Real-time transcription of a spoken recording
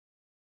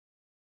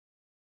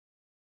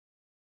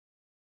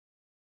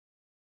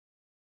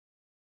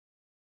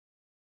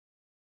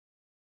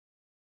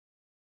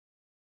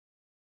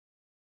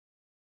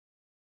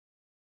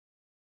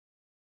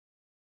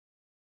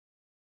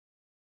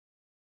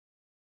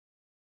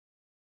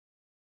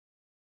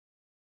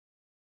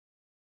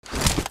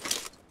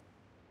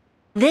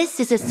This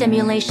is a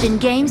simulation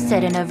game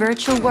set in a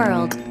virtual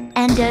world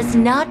and does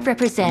not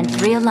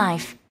represent real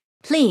life.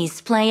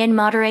 Please play in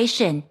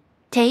moderation,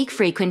 take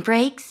frequent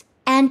breaks,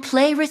 and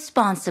play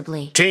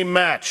responsibly. Team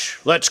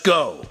match, let's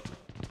go.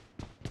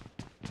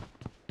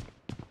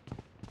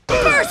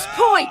 First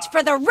point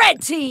for the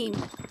red team!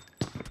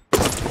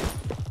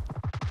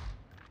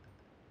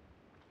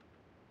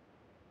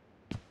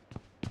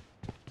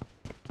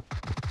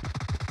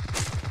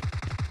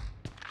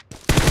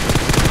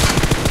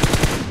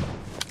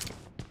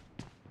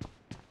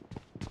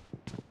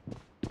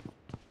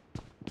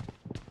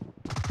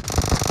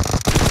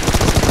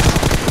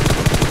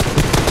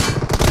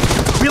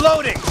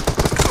 Reloading!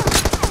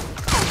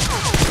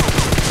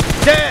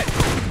 Dead!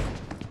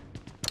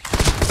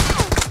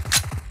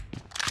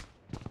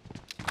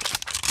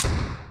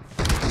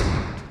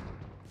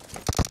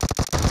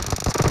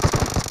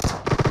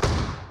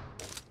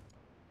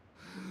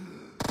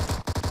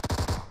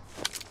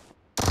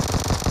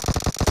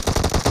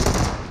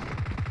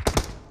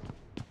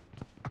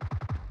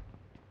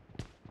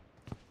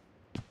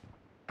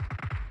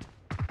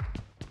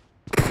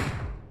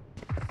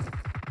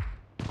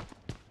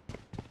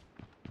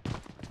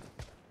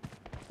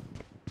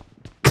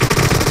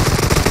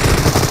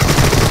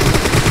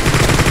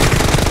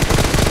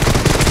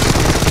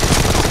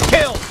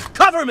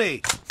 Cover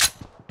me!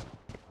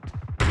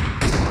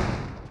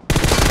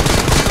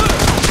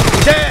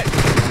 Dead!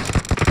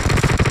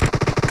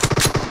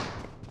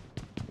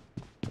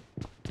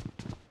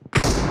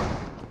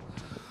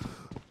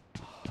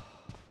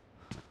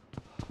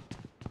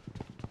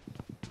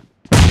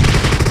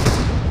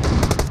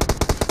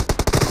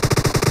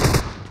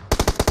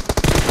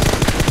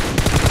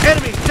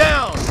 Enemy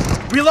down!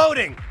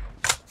 Reloading!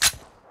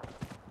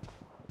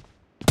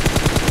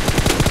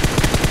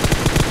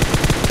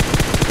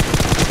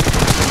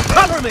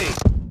 Cover me!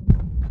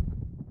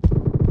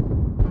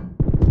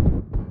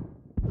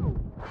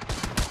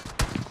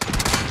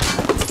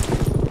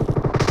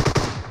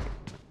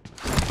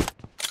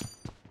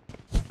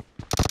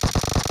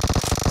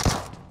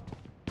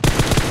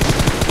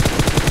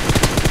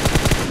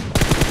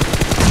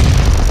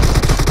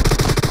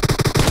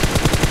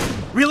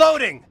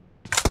 Reloading!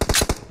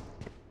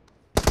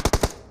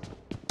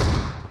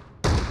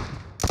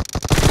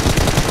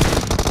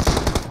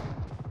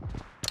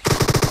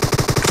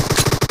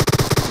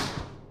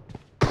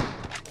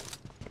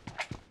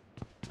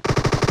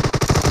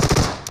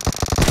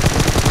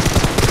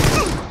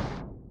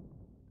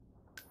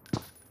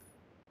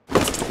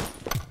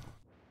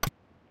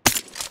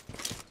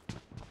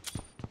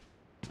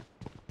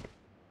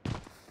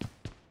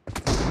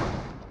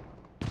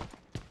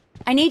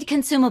 I need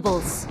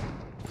consumables.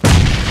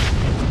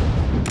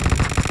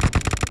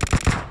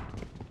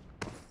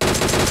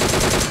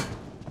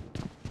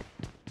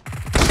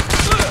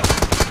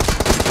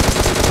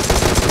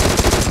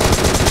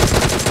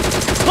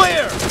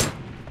 Clear!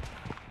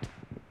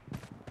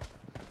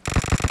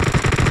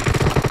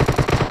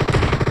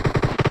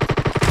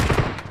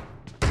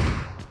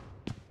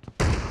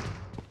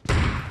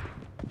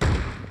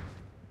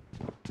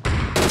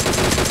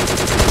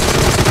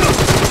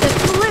 The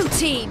blue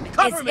team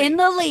is in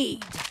the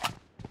lead.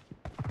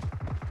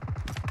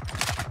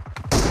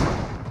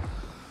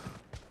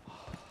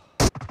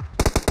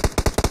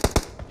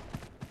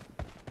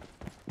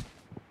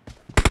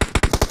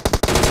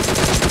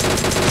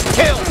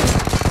 Kill!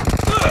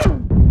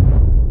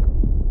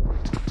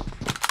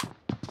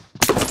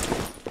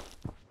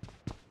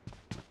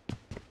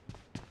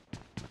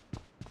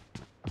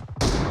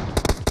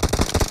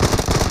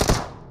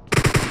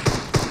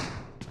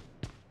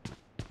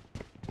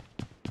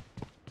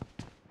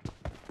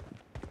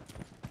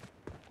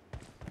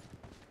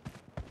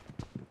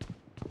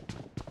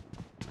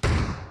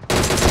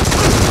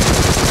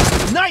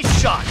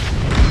 Nice shot!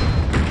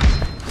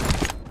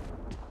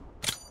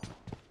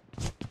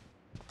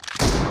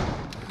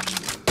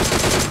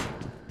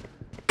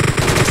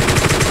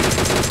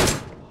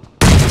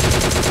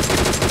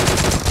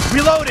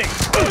 Reloading!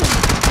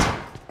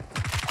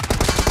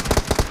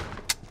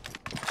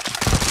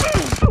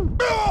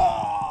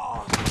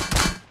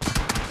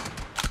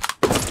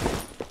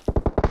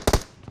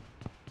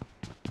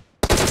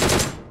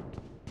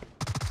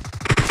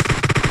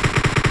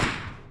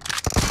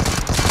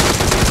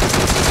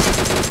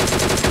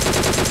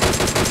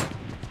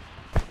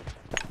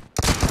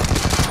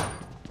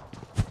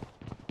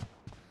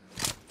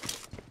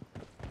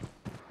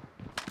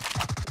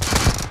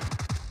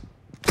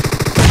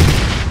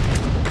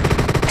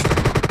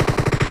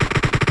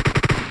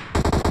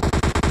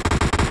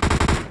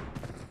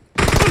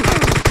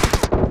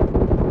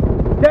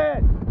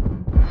 Dead!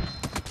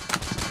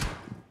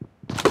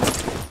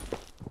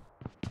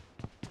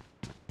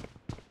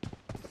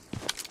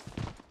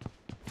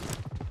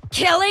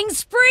 Killing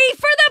spree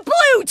for the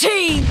blue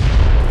team!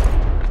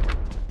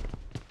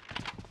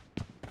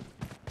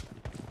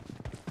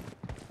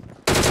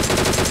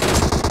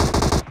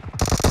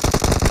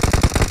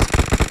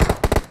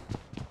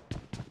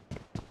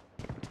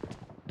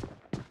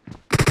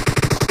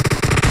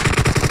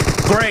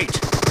 Great!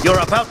 You're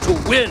about to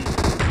win!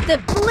 The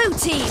blue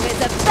team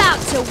is about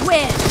to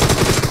win!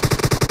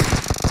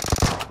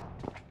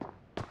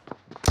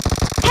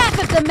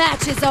 Half of the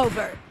match is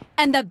over,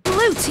 and the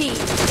blue team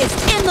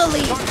is in the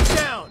lead! Target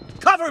down!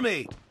 Cover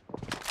me!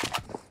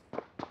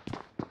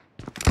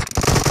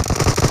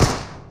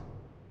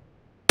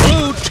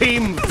 Blue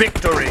team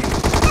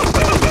victory!